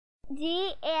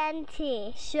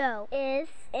D&T show is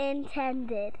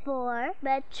intended for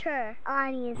mature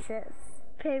audiences.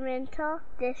 Parental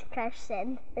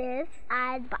discussion is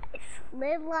advice.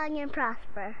 Live long and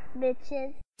prosper,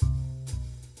 bitches.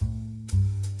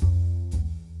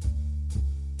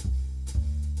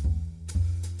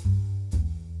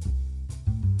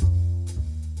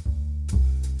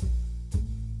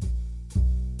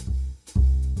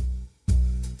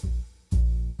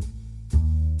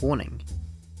 Warning.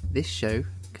 This show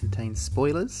contains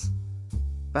spoilers,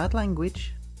 bad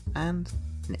language, and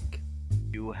Nick.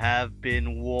 You have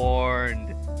been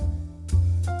warned.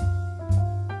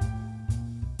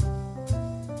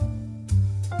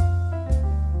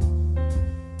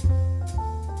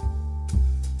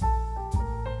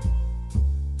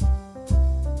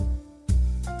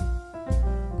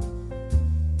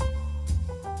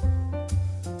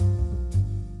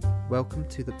 Welcome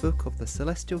to the Book of the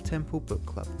Celestial Temple Book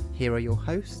Club. Here are your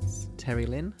hosts, Terry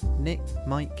Lynn, Nick,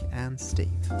 Mike, and Steve.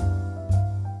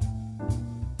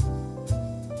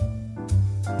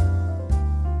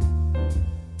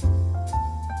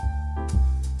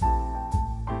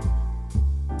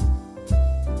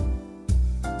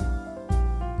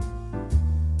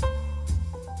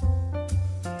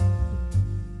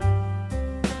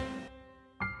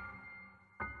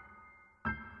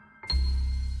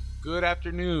 Good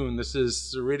afternoon. This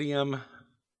is Ceridium,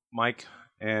 Mike,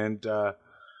 and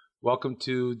welcome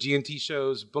to G&T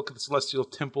Show's Book of the Celestial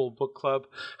Temple Book Club.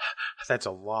 That's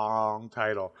a long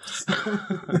title.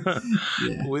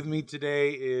 Yeah. With me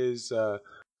today is the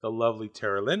lovely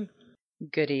Tara Lynn.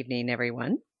 Good evening,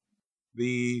 everyone.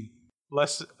 The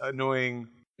less annoying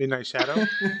Midnight Shadow.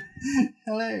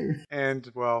 Hello. And,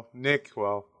 well, Nick,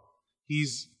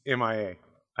 he's MIA.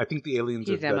 I think the aliens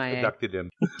have abducted him.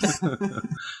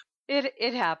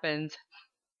 It happens.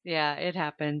 Yeah, it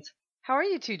happens. How are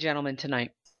you two gentlemen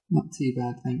tonight? Not too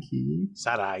bad, thank you.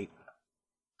 Sarai.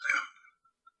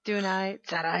 Doing alright?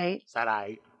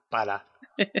 Sarai. Para.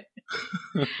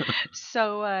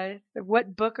 So,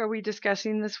 what book are we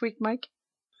discussing this week, Mike?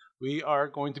 We are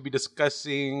going to be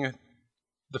discussing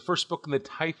the first book in the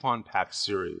Typhon Pact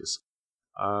series.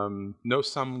 No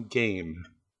Sum Game.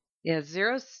 Yeah,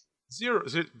 Zero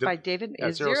by David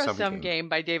is Zero Sum Game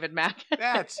by David Mack.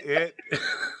 That's it.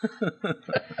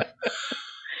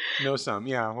 No sum,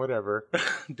 yeah, whatever.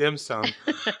 Dim sum.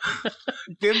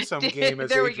 Dim sum game, as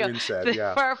Adrian said.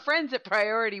 Yeah. For our friends at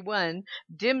Priority One,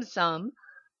 dim sum.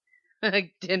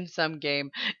 Dim sum game.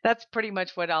 That's pretty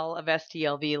much what all of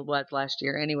STLV was last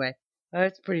year. Anyway,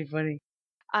 that's pretty funny.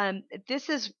 This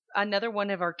is another one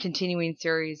of our continuing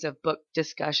series of book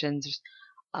discussions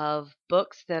of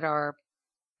books that are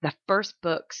the first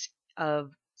books of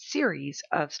series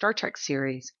of Star Trek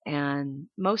series. And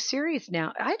most series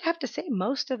now, I'd have to say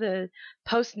most of the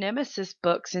post-Nemesis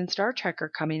books in Star Trek are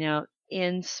coming out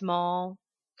in small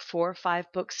 4 or 5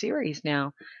 book series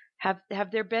now. Have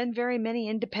there been very many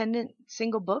independent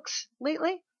single books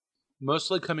lately?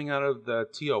 Mostly coming out of the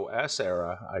TOS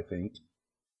era, I think.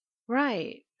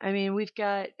 Right. I mean, we've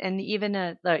got, and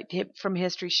even like from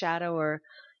History Shadow or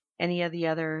any of the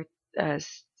other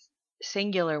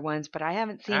singular ones, but I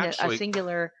haven't seen a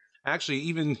singular. Actually,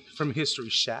 even from History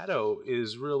Shadow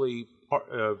is really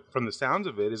from the sounds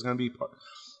of it is going to be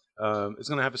it's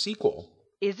going to have a sequel.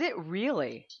 Is it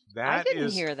really? I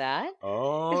didn't hear that.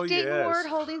 Oh, is Dayton yes. Ward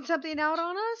holding something out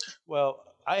on us? Well,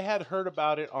 I had heard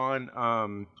about it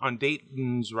on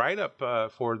Dayton's write-up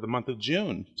for the month of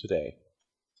June today.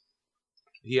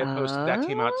 He had posted that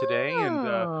came out today,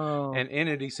 and in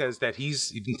it he says that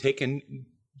he's been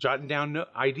jotting down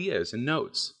ideas and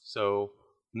notes. So,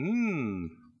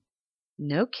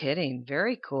 No kidding.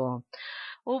 Very cool.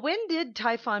 Well, when did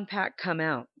Typhon Pact come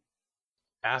out?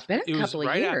 It's been a couple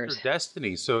of years. After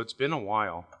Destiny, so it's been a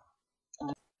while.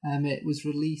 It was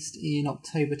released in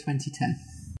October 2010.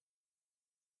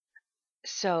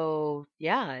 So,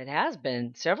 yeah, it has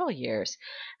been several years.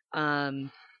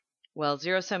 Well,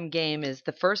 Zero Sum Game is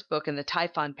the first book in the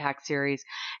Typhon Pact series,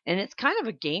 and it's kind of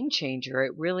a game changer.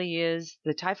 It really is.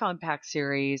 The Typhon Pact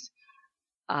series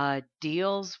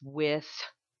deals with,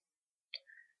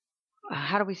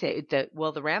 how do we say it?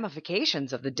 The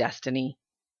ramifications of the Destiny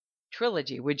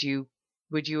trilogy. Would you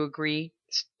agree,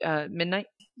 Midnight?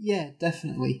 Yeah,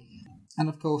 definitely. And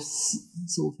of course,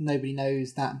 sort of nobody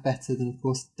knows that better than, of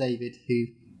course, David, who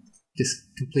just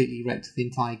completely wrecked the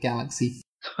entire galaxy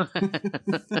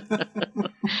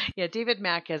Yeah, David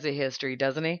Mack has a history,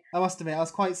 doesn't he? I must admit, I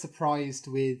was quite surprised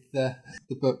with the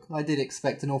book. I did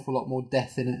expect an awful lot more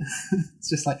death in it. It's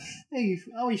just like, hey,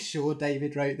 are we sure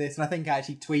David wrote this? And I think I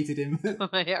actually tweeted him.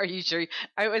 Are you sure?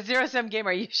 I was Zero Sum Game.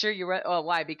 Are you sure you wrote? Oh,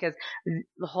 why? Because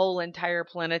the whole entire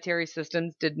planetary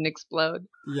systems didn't explode.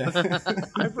 Yeah.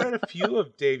 I've read a few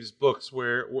of Dave's books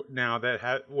where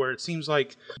it seems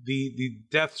like the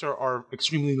deaths are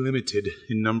extremely limited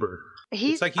in number.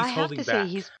 It's like he's holding back.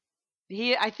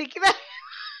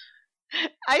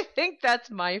 I think that's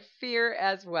my fear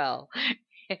as well.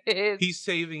 He's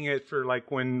saving it for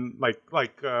like when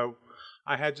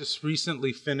I had just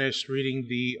recently finished reading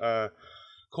the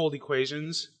Cold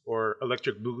Equations, or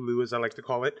Electric Boogaloo as I like to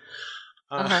call it.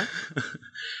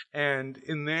 And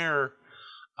in there,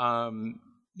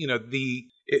 the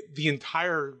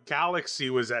entire galaxy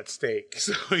was at stake.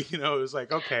 So, it was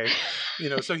like, okay,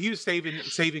 so he was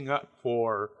saving up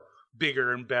for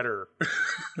bigger and better.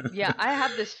 Yeah, I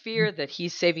have this fear that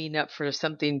he's saving up for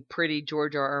something pretty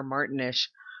George R.R. Martin-ish,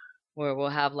 where we'll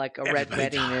have like a red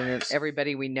wedding and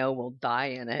everybody we know will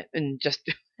die in it, and just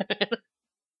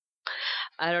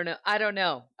I don't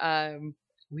know.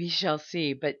 We shall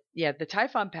see. But yeah, the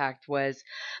Typhon Pact was,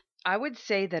 I would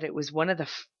say that it was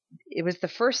it was the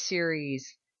first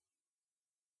series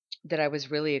that I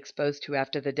was really exposed to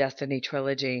after the Destiny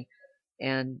trilogy,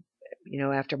 and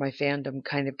after my fandom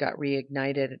kind of got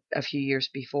reignited a few years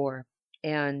before.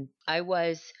 And I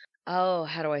was, how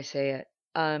do I say it?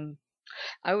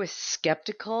 I was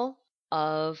skeptical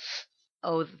of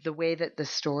the way that the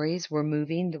stories were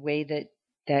moving, the way that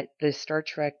the Star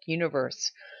Trek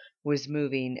universe was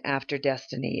moving after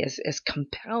Destiny. As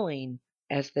compelling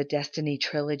as the Destiny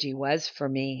trilogy was for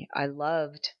me, I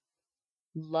loved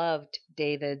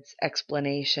David's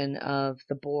explanation of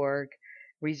the Borg,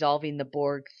 resolving the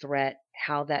Borg threat,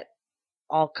 how that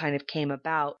all kind of came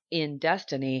about in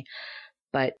Destiny.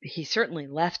 But he certainly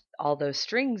left all those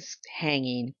strings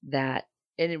hanging, and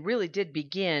it really did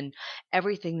begin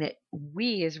everything that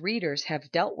we as readers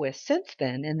have dealt with since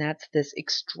then. And that's this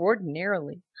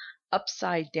extraordinarily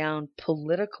upside down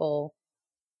political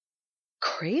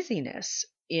craziness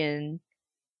in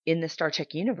the Star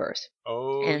Trek universe.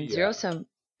 Oh, and yeah. Zero Sum.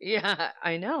 Yeah,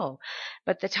 I know.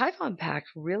 But the Typhon Pact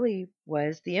really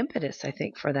was the impetus, I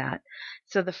think, for that.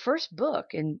 So the first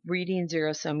book in reading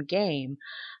Zero Sum Game,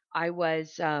 I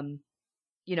was, I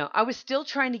was still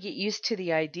trying to get used to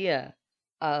the idea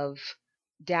of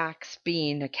Dax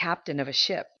being a captain of a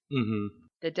ship. Mm-hmm.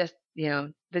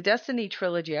 The Destiny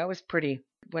trilogy,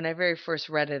 when I very first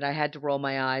read it, I had to roll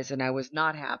my eyes and I was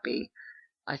not happy.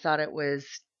 I thought it was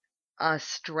a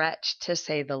stretch, to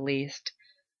say the least,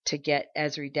 to get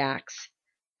Ezri Dax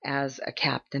as a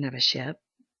captain of a ship.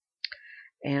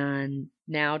 And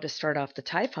now to start off the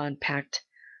Typhon Pact,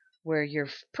 where you're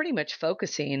pretty much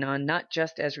focusing on not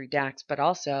just Ezri Dax, but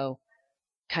also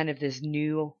kind of this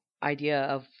new idea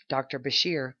of Dr.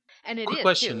 Bashir. And it Quick is,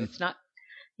 question. too. It's not...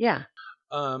 Yeah.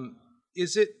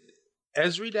 Is it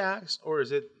Ezri Dax, or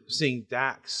is it seeing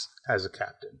Dax as a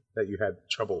captain that you had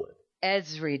trouble with?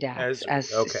 Ezri Dax,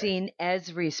 seeing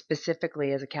Ezri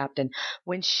specifically as a captain.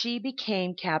 When she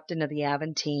became captain of the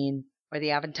Aventine, or the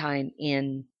Aventine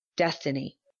in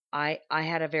Destiny, I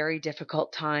had a very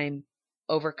difficult time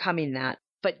overcoming that.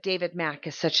 But David Mack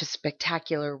is such a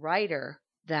spectacular writer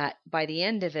that by the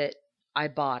end of it, I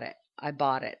bought it.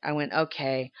 I went,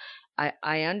 okay,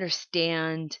 I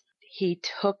understand. He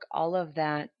took all of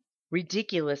that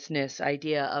ridiculousness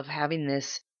idea of having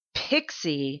this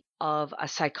pixie of a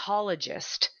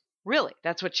psychologist. Really,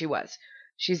 that's what she was.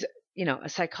 She's, a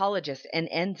psychologist, and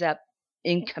ends up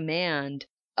in command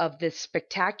of this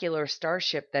spectacular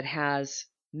starship that has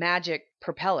magic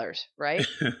propellers, right?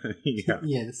 Yeah,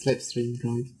 the Slipstream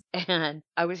drive. And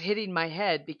I was hitting my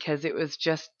head because it was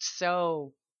just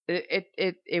so...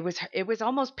 It was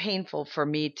almost painful for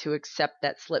me to accept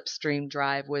that Slipstream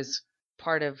drive was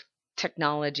part of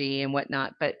technology and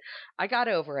whatnot. But I got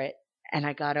over it. And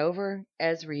I got over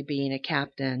Ezri being a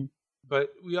captain. But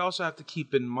we also have to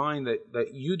keep in mind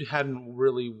that you hadn't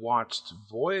really watched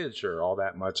Voyager all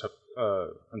that much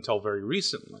until very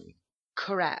recently.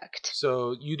 Correct.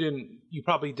 So you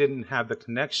probably didn't have the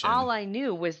connection. All I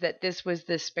knew was that this was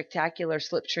this spectacular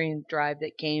Slipstream drive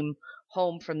that came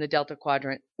home from the Delta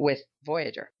Quadrant with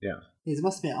Voyager. Yeah. Yes, I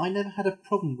must admit, I never had a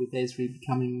problem with Ezri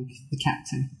becoming the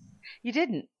captain. You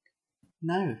didn't?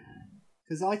 No.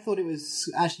 Because I thought it was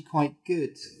actually quite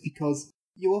good, because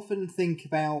you often think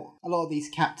about a lot of these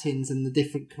captains and the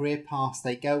different career paths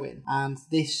they go in, and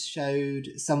this showed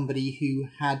somebody who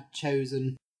had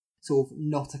chosen sort of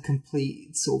not a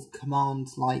complete sort of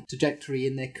command-like trajectory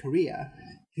in their career,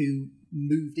 who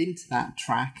moved into that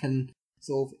track and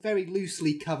sort of very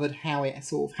loosely covered how it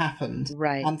sort of happened.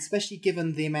 Right. And especially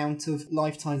given the amount of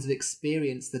lifetimes of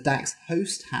experience the Dax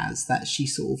host has that she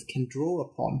sort of can draw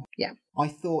upon. Yeah. I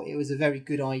thought it was a very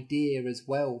good idea as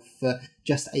well for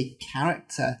just a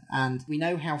character. And we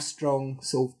know how strong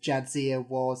sort of Jadzia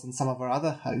was and some of our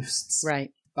other hosts.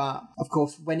 Right. But, of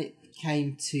course, when it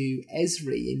came to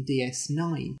Ezri in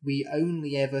DS9, we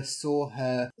only ever saw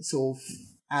her sort of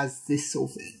as this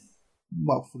sort of,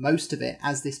 well, for most of it,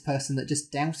 as this person that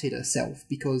just doubted herself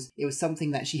because it was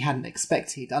something that she hadn't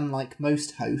expected. Unlike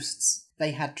most hosts,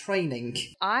 they had training.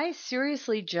 I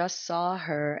seriously just saw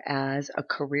her as a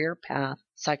career path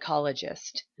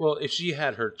psychologist. Well, if she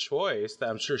had her choice,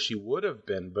 I'm sure she would have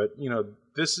been. But,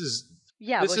 this is...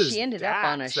 Yeah, this well, is she ended Dax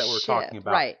up on a that we're ship. talking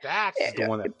about. Right. Dax is the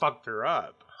one that fucked her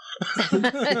up.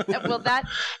 Well, that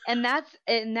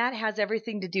has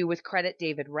everything to do with credit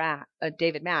David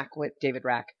Mack with David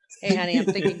Rack. Hey, honey, I'm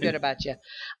thinking good about you.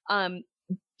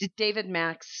 David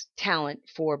Mack's talent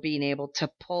for being able to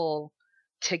pull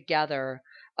together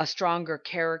a stronger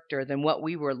character than what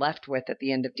we were left with at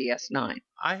the end of DS9.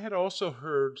 I had also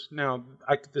heard, now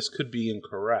this could be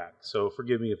incorrect, so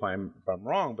forgive me if I'm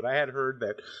wrong, but I had heard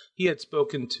that he had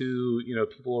spoken to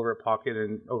people over at Pocket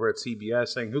and over at CBS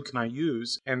saying, who can I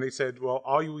use? And they said, well,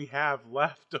 all we have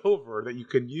left over that you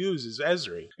can use is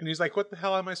Ezri. And he's like, what the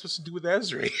hell am I supposed to do with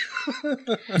Ezri?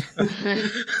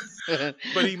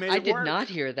 But he made it I did work. not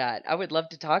hear that. I would love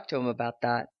to talk to him about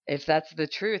that. If that's the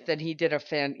truth, then he did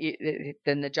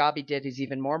then the job he did is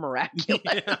even more miraculous.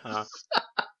 Yeah.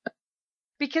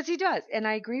 Because he does. And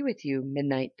I agree with you,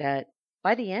 Midnight, that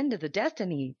by the end of the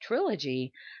Destiny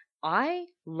trilogy, I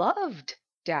loved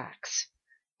Dax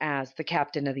as the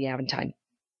captain of the Aventine.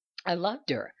 I loved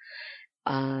her.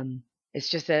 It's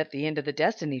just that at the end of the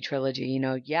Destiny trilogy,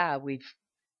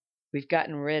 we've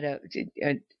gotten rid of...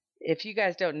 If you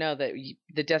guys don't know that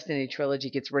the Destiny trilogy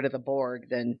gets rid of the Borg,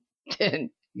 then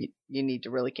you need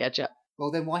to really catch up. Well,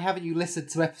 then why haven't you listened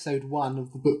to episode 1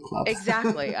 of the book club?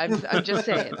 Exactly. I'm just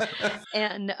saying.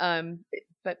 And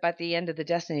but by the end of the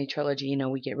Destiny trilogy,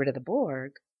 we get rid of the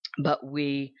Borg, but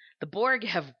the Borg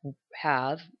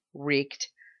have wreaked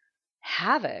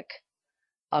havoc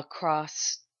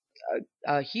across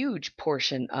a huge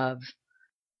portion of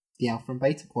the Alpha and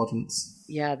Beta quadrants.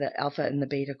 Yeah, the Alpha and the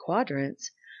Beta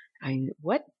quadrants.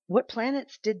 What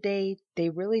planets did they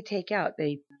really take out?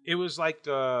 It was like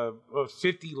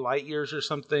 50 light years or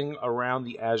something around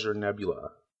the Azure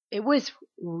Nebula. It was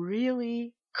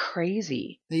really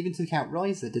crazy. They even took out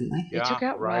Risa, didn't they? They took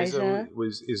out Risa.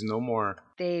 Is no more.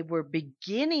 They were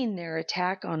beginning their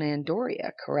attack on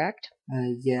Andoria, correct?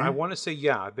 Yeah. I want to say,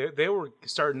 yeah. They were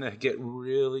starting to get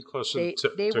really close to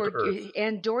Earth.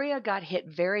 Andoria got hit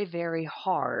very, very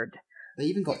hard. They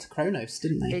even got to Kronos,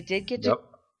 didn't they? They did get to...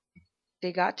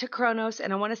 They got to Kronos,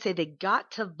 and I want to say they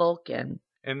got to Vulcan.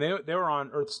 And they were on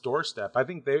Earth's doorstep. I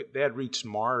think they had reached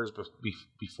Mars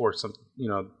before some,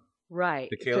 right.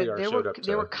 The Kaliar showed up.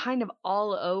 They were kind of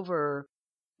all over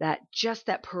that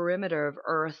perimeter of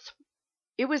Earth.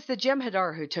 It was the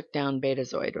Jem'Hadar who took down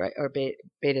Betazoid, right, or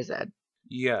Beta Z.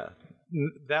 Yeah,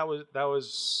 that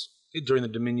was during the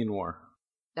Dominion War.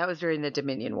 That was during the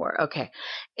Dominion War. Okay,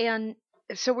 and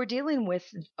so we're dealing with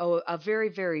a very,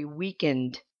 very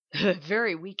weakened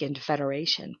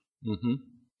Federation. Mm-hmm.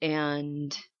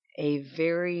 And a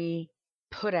very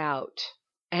put out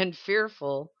and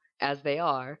fearful, as they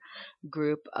are,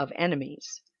 group of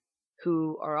enemies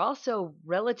who are also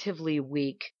relatively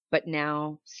weak, but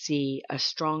now see a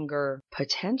stronger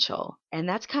potential. And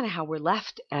that's kind of how we're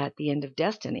left at the end of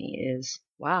Destiny is,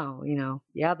 wow,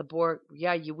 the Borg,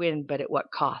 you win, but at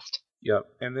what cost? Yep,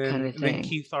 and then, kind of then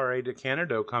Keith R.A.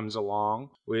 DeCandido comes along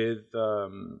with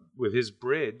his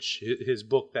bridge, his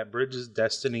book that bridges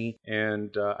Destiny,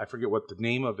 and I forget what the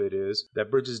name of it is.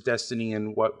 That bridges Destiny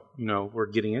and what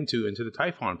we're getting into the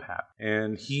Typhon Pact,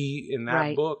 and he in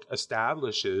that book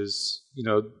establishes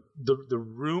the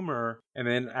rumor, and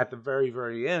then at the very,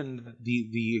 very end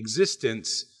the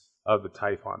existence of the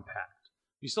Typhon Pact.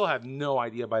 You still have no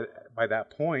idea by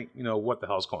that point what the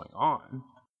hell's going on.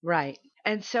 Right.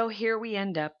 And so here we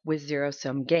end up with Zero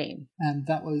Sum Game. And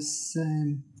that was,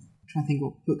 I'm trying to think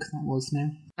what book that was now.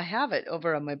 I have it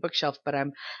over on my bookshelf, but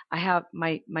I have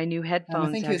my new headphones.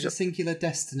 I think it was A Singular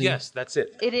Destiny. Yes, that's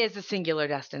it. It is A Singular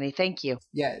Destiny. Thank you.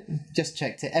 Yeah, just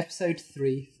checked it. Episode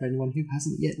 3, for anyone who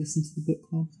hasn't yet listened to the book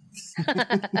club.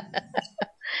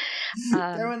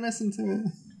 Go and listen to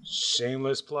it.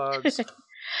 Shameless plugs.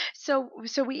 So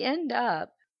we end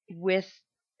up with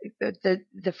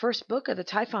the first book of the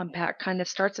Typhon Pact kind of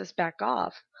starts us back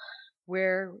off,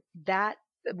 where that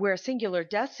where Singular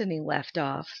Destiny left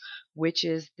off, which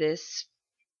is this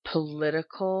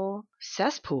political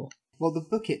cesspool. Well, the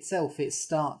book itself, it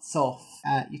starts off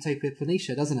at Utopia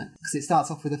Planitia, doesn't it? Because it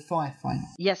starts off with a firefight.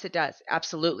 Yes, it does.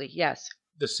 Absolutely, yes.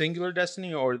 The Singular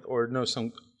Destiny or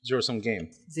zero-sum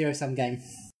game? Zero-sum game.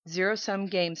 Zero-sum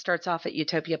game starts off at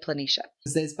Utopia Planitia.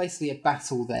 There's basically a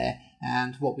battle there,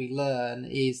 and what we learn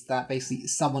is that basically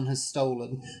someone has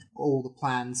stolen all the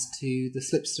plans to the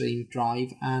Slipstream drive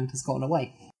and has gotten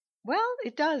away. Well,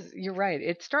 it does. You're right.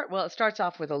 It starts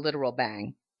off with a literal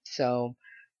bang. So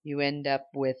you end up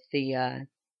with the,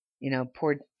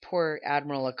 poor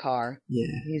Admiral Akar.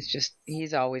 Yeah.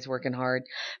 He's always working hard.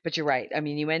 But you're right. I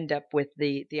mean, you end up with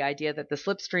the idea that the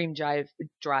Slipstream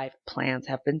drive plans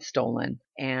have been stolen,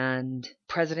 and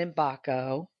President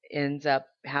Baco ends up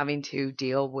having to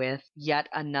deal with yet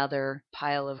another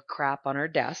pile of crap on her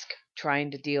desk,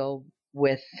 trying to deal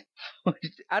with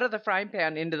out of the frying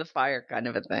pan into the fire kind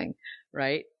of a thing,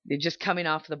 right? They're just coming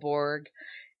off the Borg,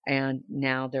 and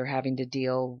now they're having to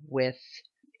deal with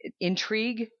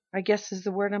intrigue, I guess is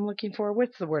the word I'm looking for.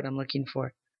 What's the word I'm looking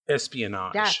for?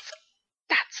 Espionage.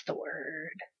 That's the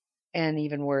word. And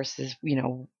even worse is,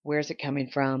 where's it coming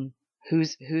from?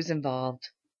 Who's involved?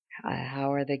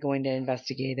 How are they going to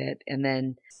investigate it? And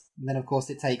then, of course,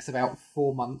 it takes about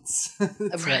 4 months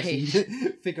to actually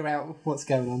figure out what's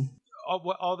going on.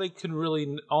 All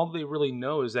they really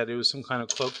know is that it was some kind of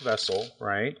cloaked vessel,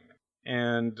 right?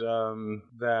 And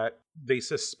that they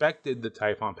suspected the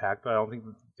Typhon Pact, but I don't think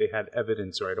they had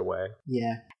evidence right away.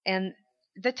 Yeah. And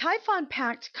the Typhon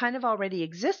Pact kind of already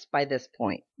exists by this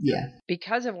point. Yeah.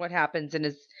 Because of what happens in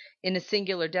a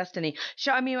Singular Destiny.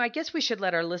 I guess we should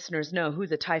let our listeners know who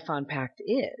the Typhon Pact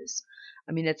is.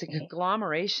 I mean, it's a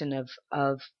conglomeration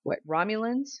of what,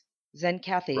 Romulans?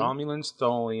 Zenkethi. Romulans,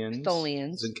 Tholians.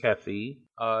 Zenkethi.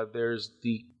 There's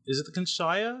is it the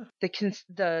Kinshaya?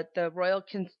 The Royal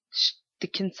the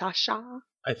Kinshasa?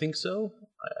 I think so.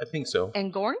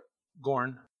 And Gorn?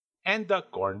 Gorn. And the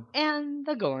Gorn. And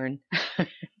the Gorn.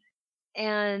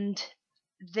 And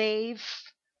they've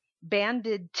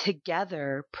banded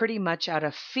together pretty much out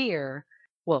of fear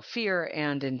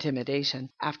and intimidation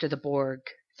after the Borg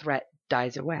threat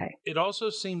dies away. It also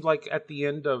seemed like at the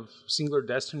end of Singular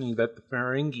Destiny that the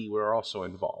Ferengi were also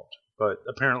involved, but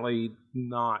apparently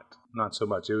not so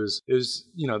much. It was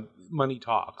money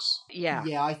talks. Yeah.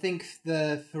 Yeah, I think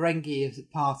the Ferengi as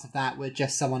part of that were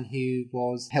just someone who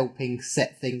was helping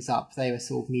set things up. They were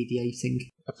sort of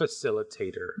mediating. A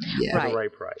facilitator. Yeah. At the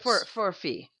right price. For a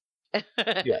fee.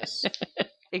 Yes.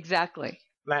 Exactly.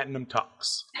 Platinum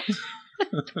talks.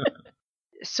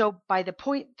 So by the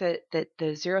point that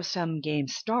the zero-sum game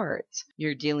starts,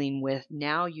 you're dealing with,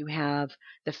 now you have,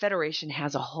 the Federation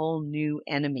has a whole new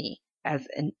enemy as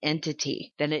an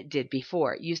entity than it did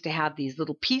before. It used to have these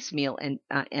little piecemeal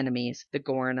enemies, the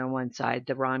Gorn on one side,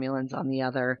 the Romulans on the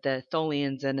other, the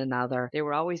Tholians in another. They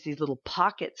were always these little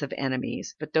pockets of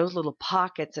enemies, but those little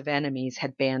pockets of enemies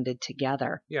had banded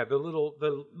together. Yeah, the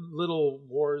little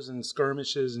wars and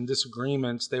skirmishes and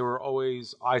disagreements, they were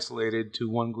always isolated to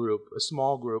one group, a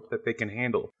small group that they can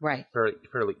handle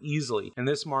fairly easily. And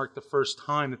this marked the first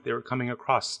time that they were coming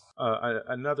across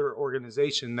another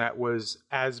organization that was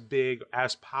as big,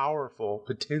 as powerful,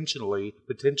 potentially,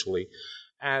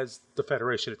 as the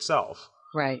Federation itself.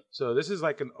 Right. So this is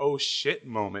like an oh shit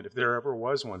moment, if there ever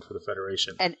was one for the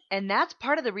Federation. And that's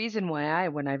part of the reason why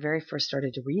when I very first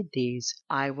started to read these,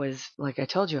 I was, like I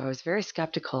told you, I was very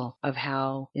skeptical of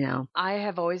how, I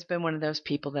have always been one of those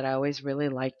people that I always really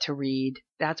like to read.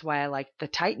 That's why I liked the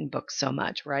Titan books so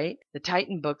much, right? The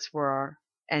Titan books were,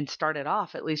 and started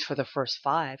off, at least for the first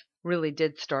 5, really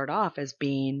did start off as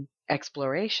being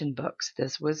exploration books.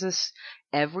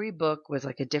 Every book was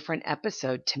like a different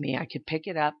episode to me. I could pick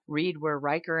it up, read where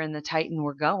Riker and the Titan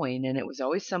were going, and it was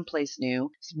always someplace new.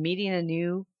 Meeting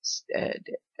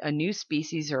a new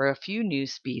species or a few new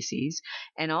species,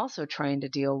 and also trying to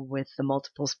deal with the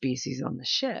multiple species on the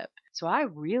ship. So I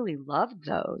really loved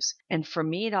those. And for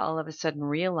me to all of a sudden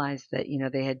realize that,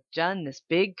 they had done this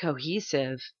big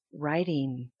cohesive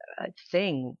writing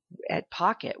thing at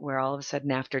Pocket, where all of a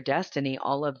sudden after Destiny,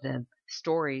 all of the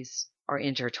stories are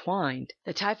intertwined.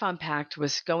 The Typhon Pact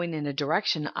was going in a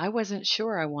direction I wasn't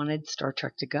sure I wanted Star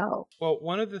Trek to go. Well,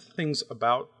 one of the things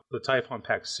about the Typhon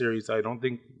Pact series I don't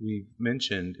think we've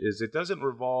mentioned is it doesn't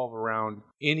revolve around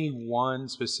any one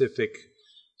specific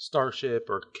starship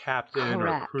or captain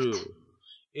Correct. Or crew.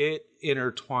 It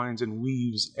intertwines and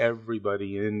weaves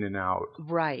everybody in and out.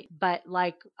 Right. But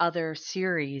like other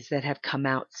series that have come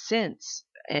out since,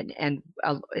 and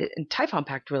Typhon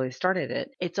Pact really started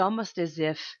it, it's almost as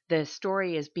if the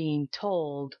story is being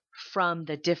told from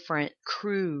the different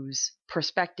crews'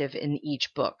 perspective in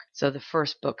each book. So the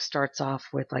first book starts off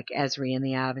with like Ezri and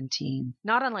the Aventine.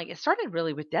 Not unlike, it started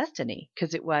really with Destiny,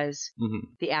 because it was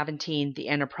the Aventine, the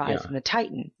Enterprise, and the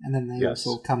Titan. And then they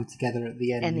also come together at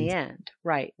the end. In the end,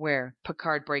 right, where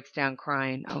Picard breaks down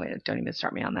crying. Oh, wait, don't even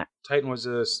start me on that. Titan was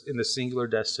in the singular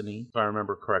Destiny, if I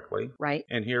remember correctly. Right.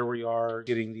 And here we are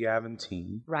getting the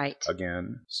Aventine. Right.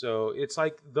 Again. So it's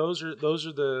like those are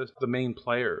the main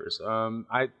players.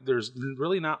 There's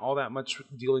really not all that much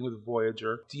dealing with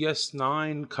Voyager.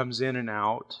 DS9 comes in and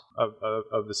out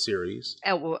of the series.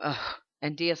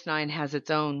 And DS9 has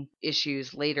its own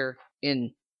issues later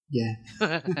in. Yeah.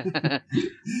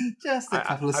 Just a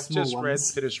couple of small ones. I've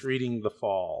just finished reading The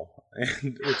Fall,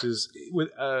 which is with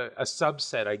a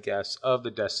subset, I guess, of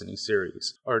the Destiny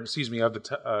series, or excuse me, of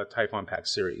the Typhon Pact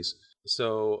series.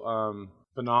 So,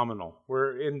 phenomenal.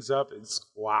 Where it ends up, it's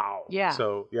wow. Yeah.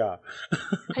 So, yeah.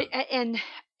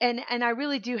 And I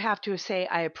really do have to say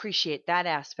I appreciate that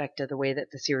aspect of the way that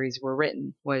the series were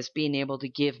written, was being able to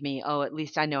give me, at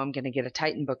least I know I'm going to get a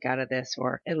Titan book out of this,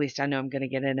 or at least I know I'm going to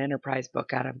get an Enterprise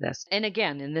book out of this. And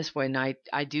again, in this one,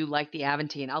 I do like the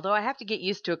Aventine, although I have to get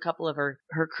used to a couple of her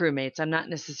crewmates. I'm not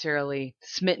necessarily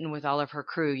smitten with all of her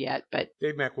crew yet, but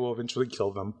Dave Mack will eventually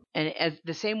kill them. And as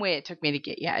the same way it took me to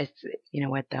get, you know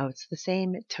what though, it's the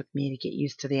same. It took me to get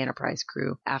used to the Enterprise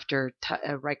crew after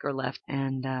Riker left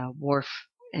and Worf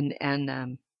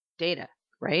and Data,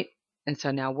 right? And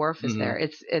so now Worf is there.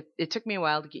 It took me a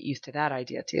while to get used to that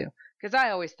idea too, because I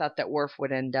always thought that Worf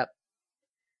would end up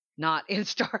not in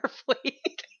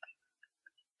Starfleet.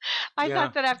 I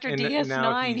thought that after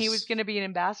DS9 he was going to be an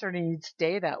ambassador and he'd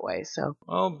stay that way. So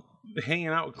hanging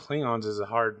out with Klingons is a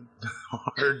hard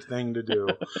thing to do.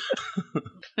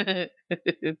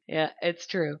 Yeah, it's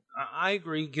true. I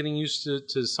agree. Getting used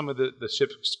to some of the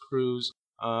ship's crews.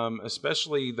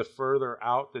 Especially the further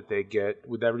out that they get,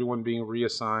 with everyone being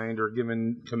reassigned or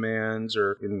given commands,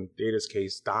 or in Data's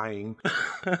case, dying.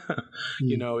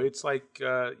 You know, it's like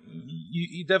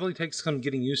you definitely take some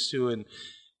getting used to,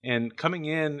 and coming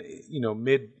in, you know,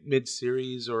 mid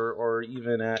series or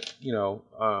even at, you know,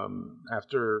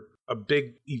 after a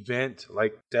big event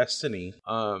like Destiny.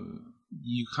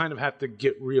 You kind of have to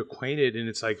get reacquainted, and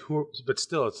it's like,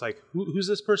 it's like, who's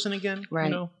this person again?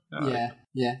 Right. You know?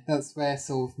 Yeah. That's where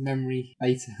sort of memory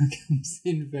data comes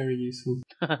in very useful.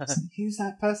 Who's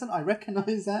that person? I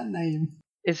recognize that name.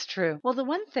 It's true. Well, the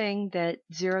one thing that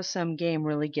Zero Sum Game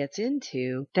really gets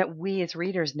into that we as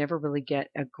readers never really get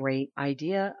a great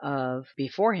idea of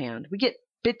beforehand, we get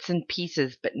bits and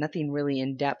pieces, but nothing really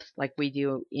in depth like we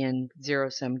do in Zero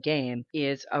Sum Game,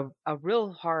 is a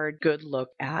real hard, good look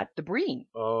at the Breen.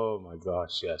 Oh my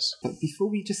gosh, yes. But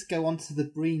before we just go on to the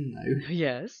Breen, though,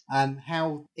 yes,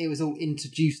 how it was all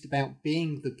introduced about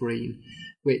being the Breen,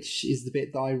 which is the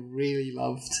bit that I really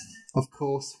loved. Of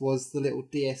course, was the little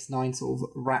DS9 sort of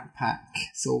rat pack,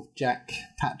 sort of Jack,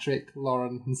 Patrick,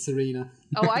 Lauren, and Sarina.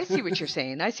 Oh, I see what you're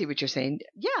saying.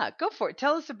 Yeah, go for it.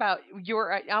 Tell us about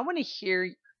I want to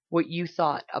hear what you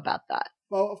thought about that.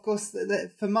 Well, of course,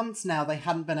 for months now, they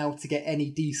hadn't been able to get any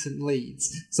decent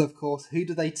leads. So, of course, who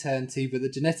do they turn to but the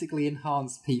genetically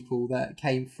enhanced people that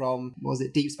came from, what was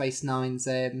it, Deep Space Nine's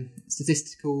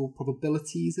statistical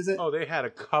probabilities, is it? Oh, they had a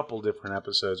couple different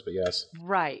episodes, but yes.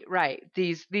 Right.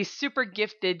 These super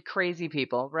gifted, crazy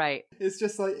people, right. It's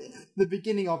just like, the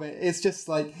beginning of it, it's just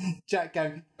like Jack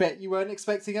going, bet you weren't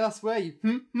expecting us, were you?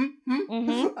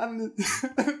 Mm-hmm. And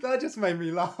that just made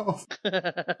me laugh.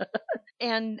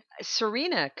 And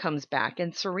Sarina comes back,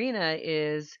 and Sarina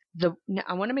is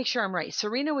I want to make sure I'm right.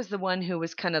 Sarina was the one who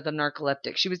was kind of the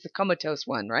narcoleptic. She was the comatose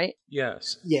one, right?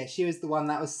 Yes. Yeah, she was the one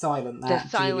that was silent.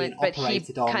 But he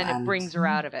kind of brings her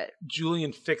out of it.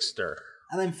 Julian fixed her.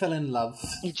 And then fell in love.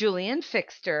 Julian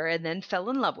fixed her and then fell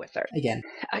in love with her. Again.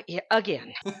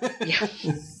 Again. Yeah.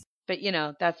 But, you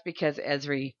know, that's because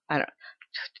Ezri,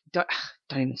 don't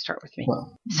even start with me.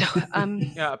 Well. So,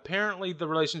 yeah, apparently the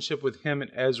relationship with him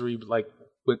and Ezri,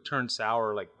 turned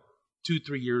sour 2-3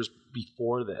 years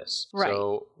before this. Right.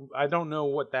 So I don't know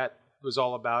what that was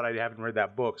all about. I haven't read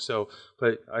that book.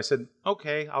 But I said,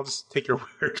 okay, I'll just take your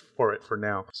word for it for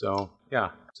now. So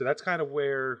yeah. So that's kind of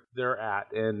where they're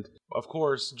at. And of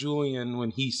course, Julian,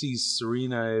 when he sees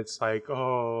Sarina, it's like,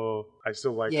 oh, I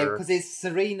still like her. Yeah, because it's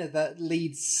Sarina that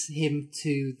leads him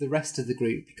to the rest of the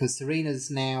group, because Sarina's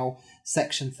now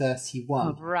Section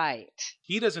 31. Right.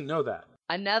 He doesn't know that.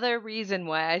 Another reason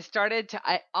why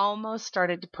I almost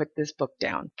started to put this book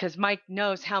down, because Mike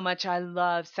knows how much I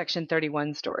love Section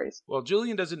 31 stories. Well,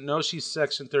 Julian doesn't know she's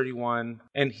Section 31,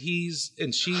 and she,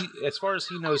 as far as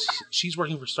he knows, she's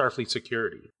working for Starfleet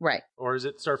Security. Right. Or is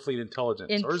it Starfleet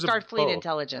Intelligence? Or is it Starfleet both?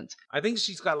 Intelligence. I think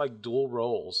she's got like dual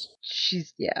roles.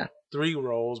 Yeah. 3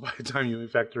 roles by the time you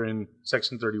factor in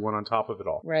Section 31 on top of it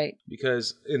all. Right.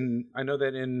 Because I know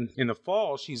that in the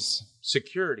fall, she's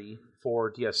security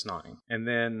for DS9. And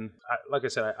then, like I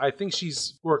said, I think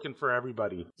she's working for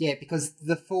everybody. Yeah, because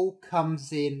the fall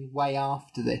comes in way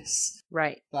after this.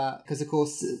 Right. Because, of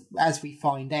course, as we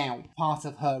find out, part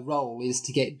of her role is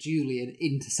to get Julian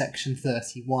into Section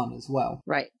 31 as well.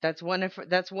 Right. That's one of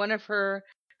her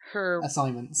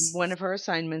assignments. One of her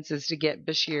assignments is to get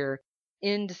Bashir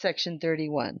into Section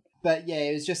 31. But yeah,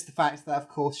 it was just the fact that, of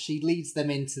course, she leads them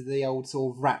into the old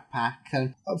sort of Rat Pack.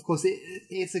 And, of course,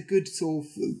 it's a good sort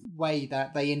of way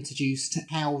that they introduced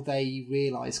how they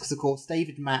realised. Because, of course,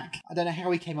 David Mack, I don't know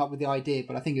how he came up with the idea,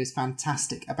 but I think it was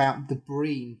fantastic about the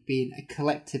Breen being a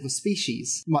collective of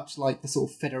species, much like the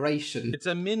sort of Federation. It's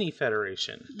a mini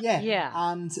Federation. Yeah.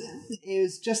 And it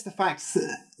was just the fact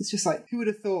that it's just like, who would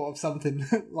have thought of something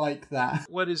like that?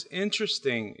 What is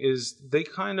interesting is they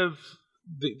kind of...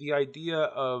 The idea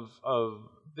of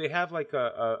they have like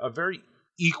a very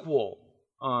equal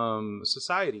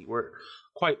society where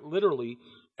quite literally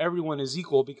everyone is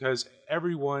equal because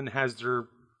everyone has their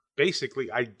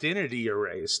basically identity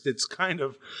erased. It's kind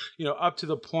of, up to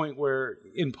the point where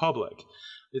in public,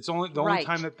 it's only the only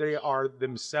time that they are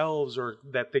themselves or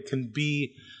that they can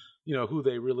be, who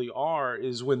they really are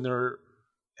is when they're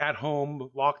at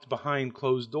home, locked behind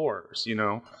closed doors,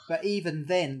 But even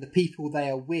then, the people they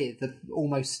are with,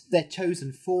 they're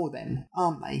chosen for them,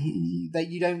 aren't they? That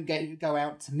you don't go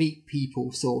out to meet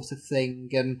people sort of thing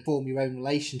and form your own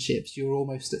relationships. You're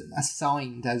almost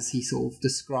assigned, as he sort of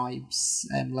describes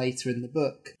later in the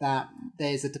book, that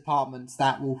there's a department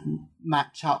that will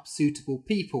match up suitable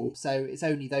people. So it's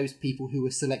only those people who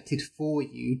are selected for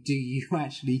you do you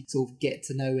actually sort of get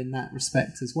to know in that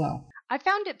respect as well. I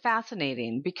found it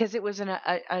fascinating because it was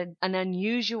an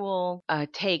unusual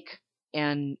take,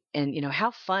 and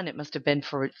how fun it must have been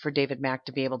for David Mack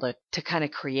to be able to kind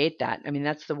of create that. I mean,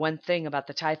 that's the one thing about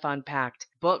the Typhon Pact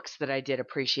books that I did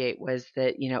appreciate was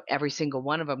that every single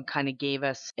one of them kind of gave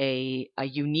us a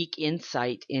unique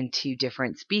insight into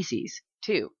different species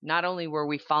too. Not only were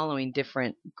we following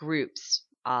different groups,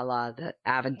 a la the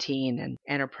Aventine and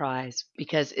Enterprise,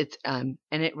 because it's and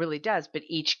it really does, but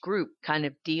each group kind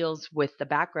of deals with the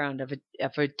background of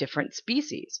a different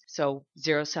species. So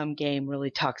Zero Sum Game really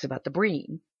talks about the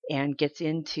Breen and gets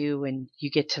into, and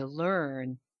you get to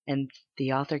learn, and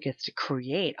the author gets to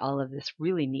create all of this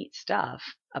really neat stuff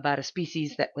about a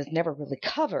species that was never really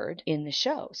covered in the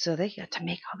show. So they got to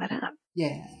make all that up.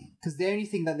 Yeah, because the only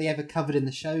thing that they ever covered in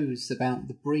the shows about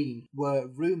the Breen were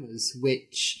rumours,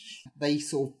 which they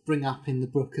sort of bring up in the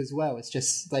book as well. It's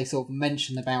just they sort of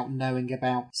mention about knowing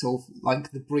about sort of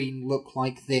like the Breen look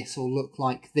like this or look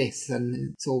like this,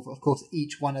 and sort of course,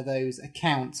 each one of those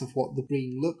accounts of what the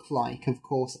Breen look like, of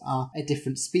course, are a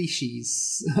different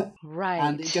species. Right.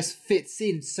 And it just fits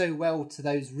in so well to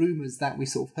those rumours that we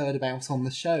sort of heard about on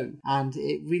the show. And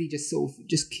it really just sort of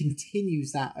just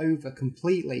continues that over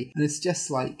completely. And it's just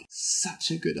like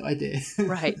such a good idea.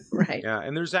 Right. Yeah,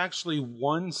 and there's actually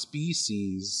one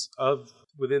species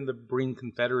within the Breen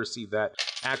Confederacy that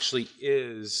actually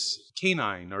is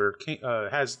canine or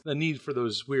has the need for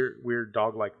those weird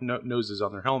dog-like noses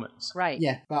on their helmets. Right.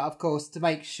 Yeah, but of course, to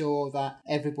make sure that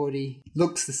everybody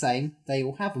looks the same, they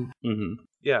all have them. Mm-hmm.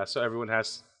 Yeah, so everyone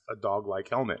has a dog-like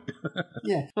helmet.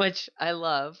 Yeah. Which I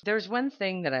love. There's one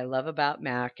thing that I love about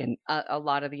Mack and a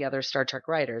lot of the other Star Trek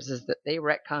writers is that they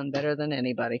retcon better than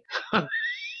anybody.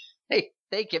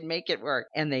 They can make it work,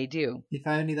 and they do. If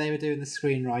only they were doing the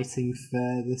screenwriting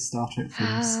for the Star Trek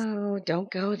films. Oh,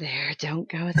 don't go there. Don't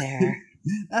go there.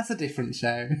 That's a different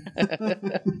show.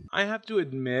 I have to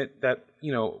admit that,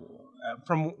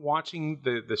 from watching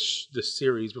the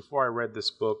series before I read this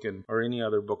book or any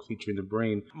other book featuring the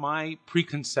Breen, my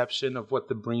preconception of what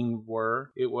the Breen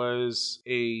were, it was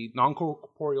a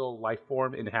non-corporeal life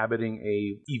form inhabiting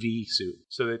a EV suit,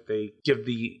 so that they give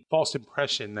the false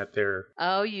impression that they're...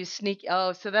 Oh, you sneak!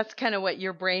 Oh, so that's kind of what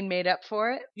your brain made up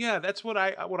for it? Yeah, that's what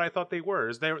I thought they were.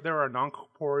 Is they're a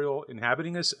non-corporeal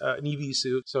inhabiting an EV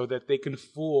suit, so that they can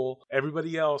fool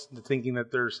everybody else into thinking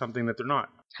that they're something that they're not.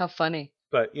 How funny!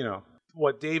 But,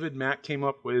 what David Mack came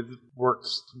up with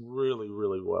works really,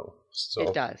 really well. So.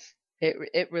 It does.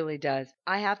 It really does.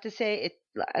 I have to say,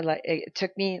 it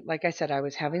took me, like I said, I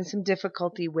was having some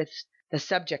difficulty with the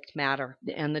subject matter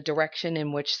and the direction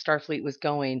in which Starfleet was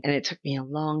going. And it took me a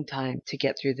long time to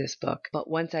get through this book. But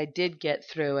once I did get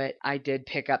through it, I did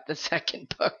pick up the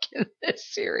second book in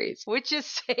this series, which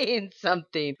is saying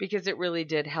something because it really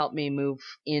did help me move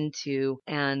into,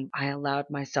 and I allowed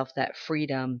myself that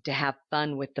freedom to have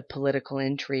fun with the political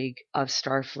intrigue of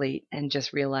Starfleet and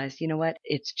just realize, you know what?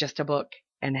 It's just a book.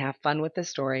 And have fun with the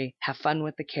story, have fun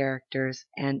with the characters.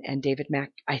 And David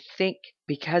Mack, I think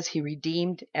because he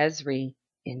redeemed Ezri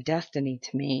in Destiny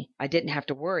to me, I didn't have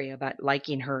to worry about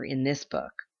liking her in this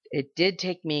book. It did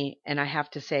take me, and I have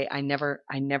to say, I never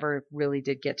really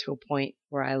did get to a point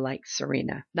where I like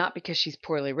Sarina. Not because she's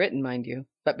poorly written, mind you,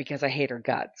 but because I hate her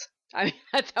guts. I mean,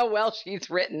 that's how well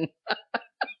she's written.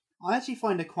 I actually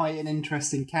find her quite an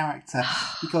interesting character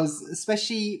because,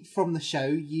 especially from the show,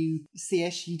 you see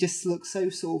her, she just looks so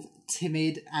sort of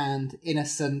timid and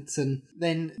innocent, and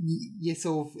then you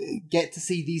sort of get to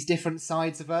see these different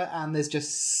sides of her, and there's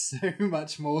just so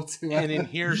much more to her. And in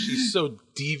here, she's so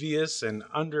devious and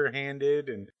underhanded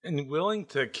and willing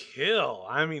to kill.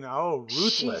 I mean,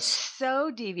 ruthless. She's so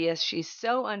devious. She's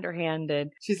so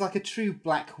underhanded. She's like a true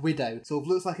Black Widow. Sort of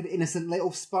looks like an innocent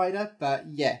little spider, but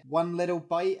yeah, one little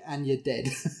bite and you're dead.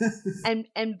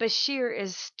 And Bashir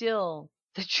is still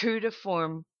the true to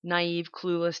form, naive,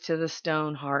 clueless to the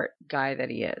stone heart guy that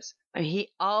he is. I mean, he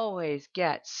always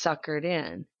gets suckered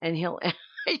in, and he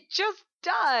just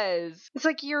does. It's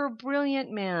like, you're a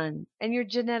brilliant man, and you're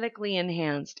genetically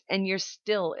enhanced, and you're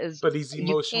still as... But he's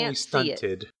emotionally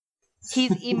stunted.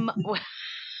 He's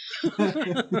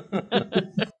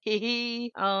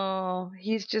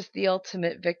he's just the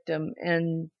ultimate victim,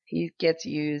 and he gets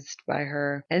used by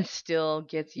her and still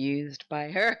gets used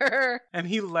by her. And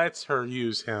he lets her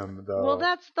use him, though. Well,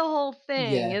 that's the whole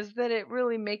thing, is that it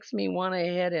really makes me want to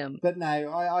hit him. But no,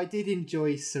 I did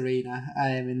enjoy Sarina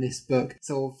in this book.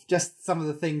 Sort of just some of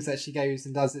the things that she goes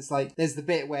and does. It's like, there's the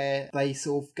bit where they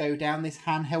sort of go down this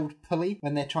handheld pulley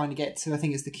when they're trying to get to, I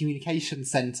think it's the communication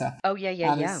centre. Oh, yeah.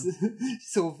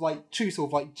 It's sort of like, true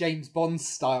sort of like James Bond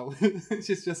style. It's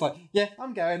just like, yeah,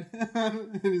 I'm going.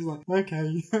 And he's like,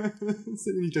 okay.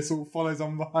 So he just sort of follows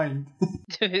on behind.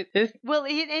 Well,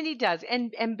 he does.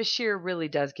 And Bashir really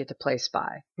does get to play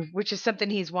spy, which is something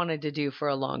he's wanted to do for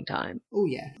a long time. Oh,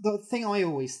 yeah. The thing I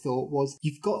always thought was,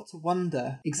 you've got to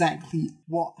wonder exactly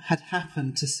what had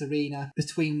happened to Sarina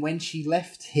between when she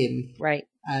left him. Right.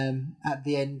 At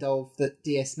the end of the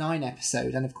DS9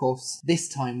 episode, and of course this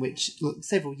time, which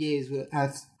several years will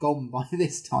have gone by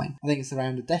this time. I think it's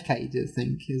around a decade, I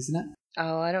think, isn't it?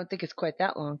 Oh, I don't think it's quite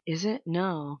that long. Is it?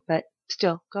 No, but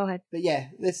still, go ahead. But yeah,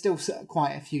 there's still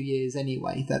quite a few years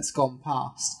anyway that's gone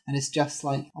past, and it's just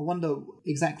like, I wonder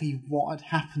exactly what had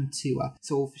happened to her.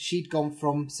 Sort of, she'd gone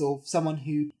from sort of someone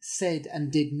who said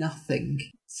and did nothing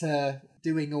to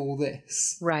doing all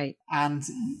this. Right. And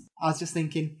I was just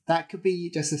thinking, that could be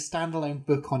just a standalone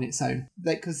book on its own.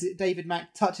 Because David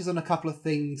Mack touches on a couple of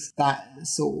things that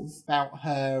sort of about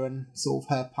her and sort of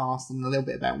her past and a little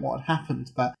bit about what had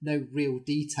happened, but no real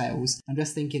details. I'm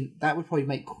just thinking that would probably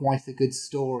make quite a good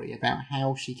story about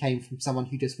how she came from someone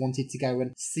who just wanted to go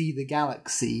and see the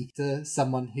galaxy to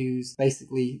someone who's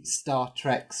basically Star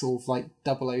Trek sort of like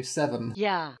 007.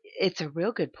 Yeah, it's a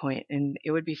real good point. And it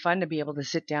would be fun to be able to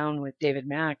sit down with David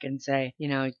Mack and say,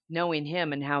 knowing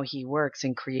him and how he works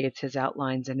and creates his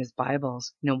outlines and his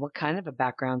Bibles, what kind of a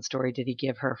background story did he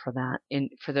give her for that,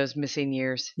 for those missing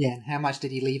years? Yeah, and how much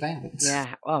did he leave out?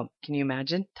 Yeah, oh, can you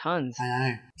imagine? Tons.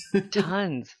 I know.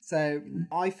 Tons. So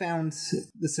I found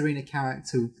the Sarina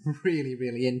character really,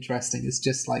 really interesting. It's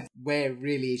just like, where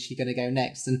really is she going to go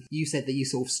next? And you said that you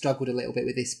sort of struggled a little bit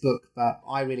with this book, but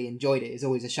I really enjoyed it. It's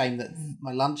always a shame that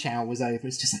my lunch hour was over.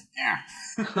 It's just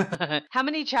like, How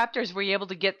many chapters were you able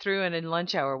to get through in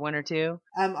lunch hour? 1 or 2?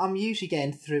 I'm usually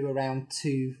getting through around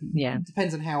 2. Yeah.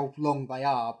 Depends on how long they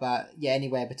are, but yeah,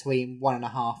 anywhere between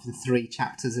 1.5 and 3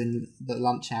 chapters in the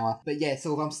lunch hour. But yeah,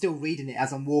 sort of I'm still reading it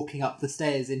as I'm walking up the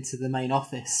stairs into the main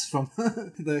office from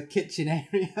the kitchen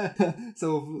area.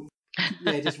 Sort of,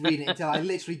 yeah, just reading it until I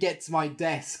literally get to my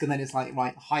desk, and then it's like,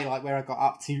 right, highlight where I got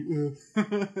up to.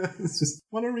 It's just,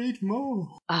 want to read more.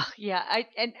 Yeah, I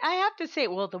have to say,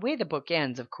 well, the way the book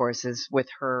ends, of course, is with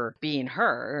her being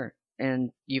her.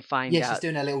 And you find out... Yeah, she's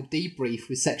doing a little debrief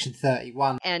with Section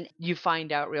 31. And you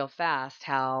find out real fast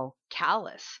how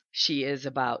callous she is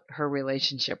about her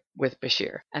relationship with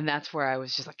Bashir. And that's where I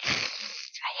was just like,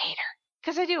 I hate her.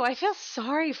 Because I do. I feel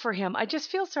sorry for him. I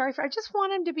just feel sorry for... I just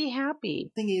want him to be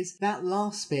happy. Thing is, that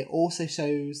last bit also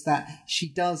shows that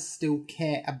she does still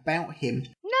care about him.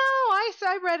 No,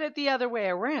 I read it the other way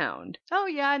around. Oh,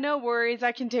 yeah, no worries.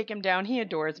 I can take him down. He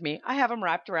adores me. I have him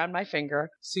wrapped around my finger.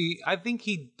 See, I think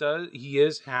he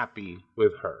is happy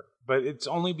with her, but it's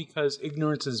only because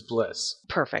ignorance is bliss.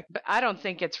 Perfect. But I don't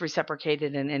think it's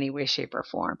reciprocated in any way, shape, or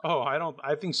form. Oh,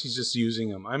 I think she's just using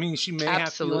him. I mean, she may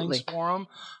have feelings for him,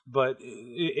 but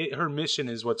her mission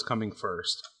is what's coming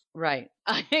first. Right.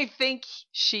 I think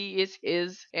she is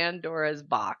his Pandora's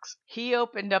box. He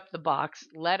opened up the box,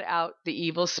 let out the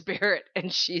evil spirit,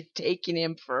 and she's taking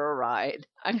him for a ride.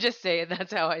 I'm just saying,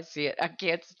 that's how I see it. I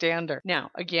can't stand her.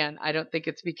 Now, again, I don't think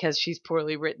it's because she's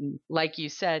poorly written. Like you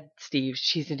said, Steve,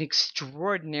 she's an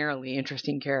extraordinarily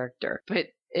interesting character. But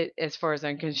as far as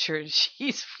I'm concerned,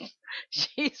 she's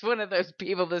one of those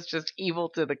people that's just evil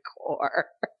to the core.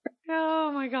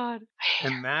 Oh my God.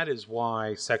 And that is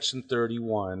why Section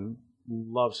 31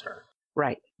 loves her.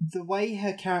 Right. The way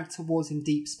her character was in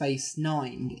Deep Space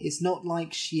Nine, it's not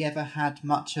like she ever had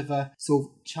much of a sort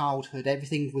of childhood.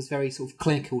 Everything was very sort of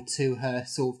clinical to her,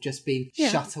 sort of just being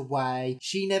shut away.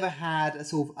 She never had a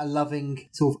sort of a loving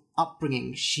sort of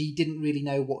upbringing. She didn't really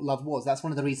know what love was. That's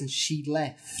one of the reasons she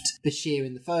left Bashir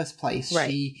in the first place.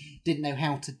 Right. She didn't know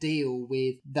how to deal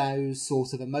with those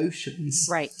sort of emotions.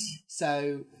 Right.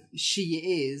 So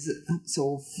she is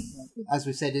sort of, as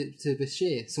we've said it to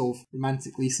Bashir, sort of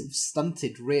romantically sort of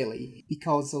stunted, really,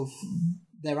 because of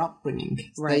their upbringing.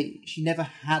 Right. She never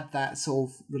had that sort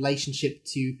of relationship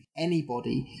to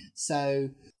anybody. So,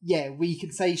 yeah, we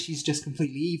can say she's just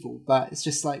completely evil, but it's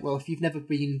just like, well, if you've never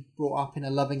been brought up in a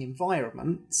loving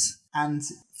environment, and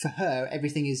for her,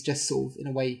 everything is just sort of, in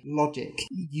a way, logic.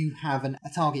 You have a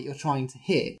target you're trying to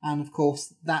hit, and of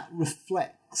course, that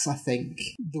reflects, I think,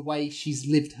 the way she's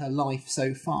lived her life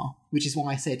so far, which is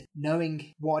why I said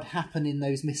knowing what happened in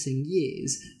those missing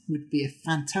years would be a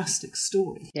fantastic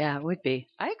story. Yeah, it would be.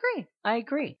 I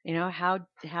agree. You know, how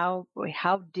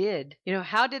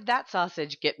did that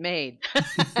sausage get made?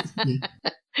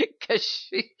 Because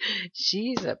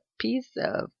she's a piece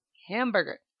of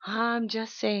hamburger. I'm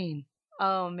just saying.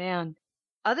 Oh man.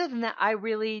 Other than that, I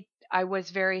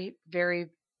was very, very,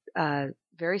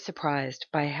 very surprised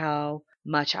by how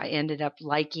much I ended up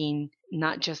liking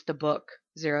not just the book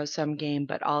Zero Sum Game,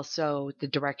 but also the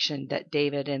direction that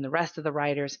David and the rest of the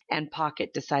writers and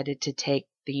Pocket decided to take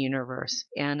the universe.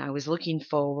 And I was looking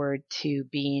forward to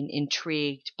being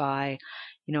intrigued by,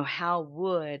 you know, how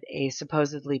would a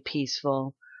supposedly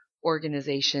peaceful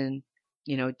organization,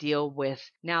 you know, deal with,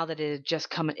 now that it had just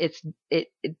come, it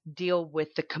deal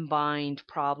with the combined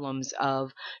problems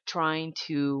of trying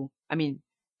to, I mean,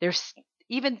 there's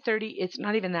even 30, it's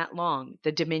not even that long.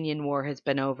 The Dominion War has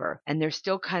been over, and they're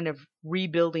still kind of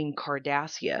rebuilding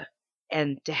Cardassia.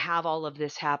 And to have all of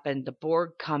this happen, the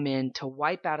Borg come in to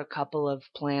wipe out a couple of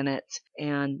planets,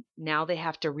 and now they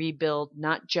have to rebuild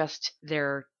not just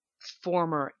their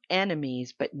former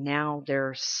enemies, but now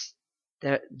their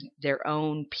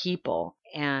own people.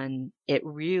 And it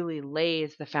really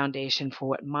lays the foundation for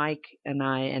what Mike and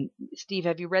I, and Steve,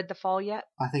 have you read The Fall yet?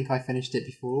 I think I finished it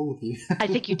before all of you. I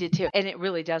think you did too. And it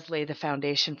really does lay the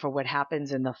foundation for what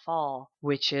happens in The Fall,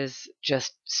 which is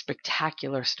just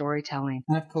spectacular storytelling.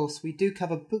 And of course, we do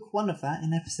cover book 1 of that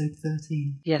in episode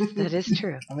 13. Yes, that is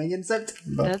true. Coming in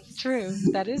September. That's true.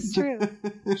 That is true.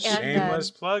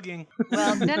 Shameless plugging.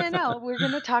 Well, no. We're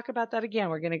going to talk about that again.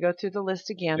 We're going to go through the list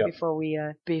again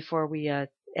before we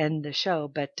end the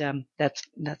show, but that's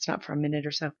not for a minute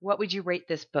or so. What would you rate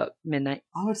this book, Midnight?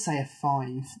 I would say a 5.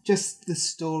 Just the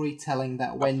storytelling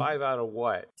that went. A 5 out of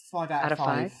what? 5 out of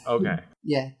 5. Okay.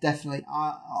 Yeah, definitely.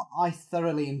 I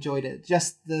thoroughly enjoyed it.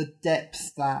 Just the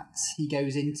depth that he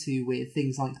goes into with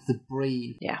things like the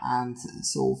Breen, and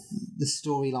sort of the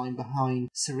storyline behind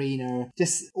Sarina.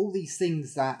 Just all these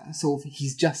things that sort of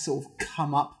he's just sort of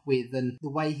come up with, and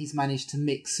the way he's managed to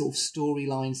mix sort of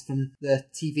storylines from the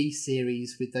TV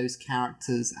series with those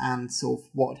characters and sort of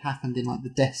what happened in like the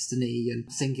Destiny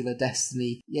and Singular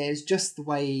Destiny. Yeah, it's just the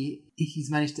way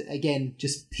he's managed to, again,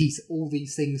 just piece all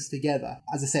these things together.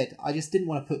 As I said, I just didn't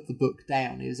want to put the book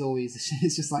down. It was always,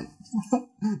 it's just like,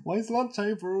 why is lunch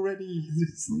over already?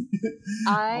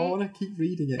 I want to keep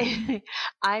reading it.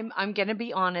 I'm going to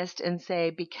be honest and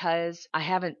say, because I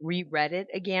haven't reread it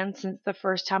again since the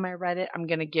first time I read it, I'm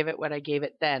going to give it what I gave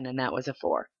it then, and that was a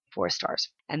 4. 4 stars.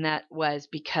 And that was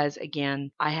because,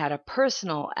 again, I had a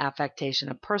personal affectation,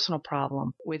 a personal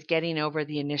problem with getting over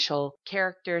the initial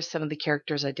characters. Some of the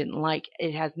characters I didn't like.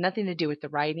 It has nothing to do with the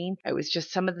writing. It was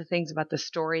just some of the things about the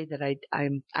story that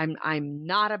I'm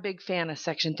not a big fan of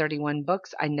Section 31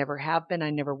 books. I never have been. I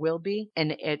never will be.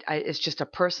 And it's just a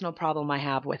personal problem I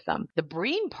have with them. The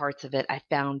Breen parts of it I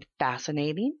found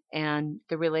fascinating, and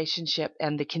the relationship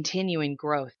and the continuing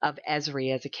growth of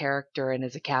Ezri as a character and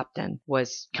as a captain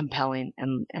was compelling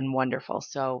and wonderful.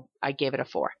 So I gave it a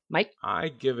 4. Mike? I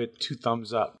give it 2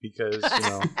 thumbs up because,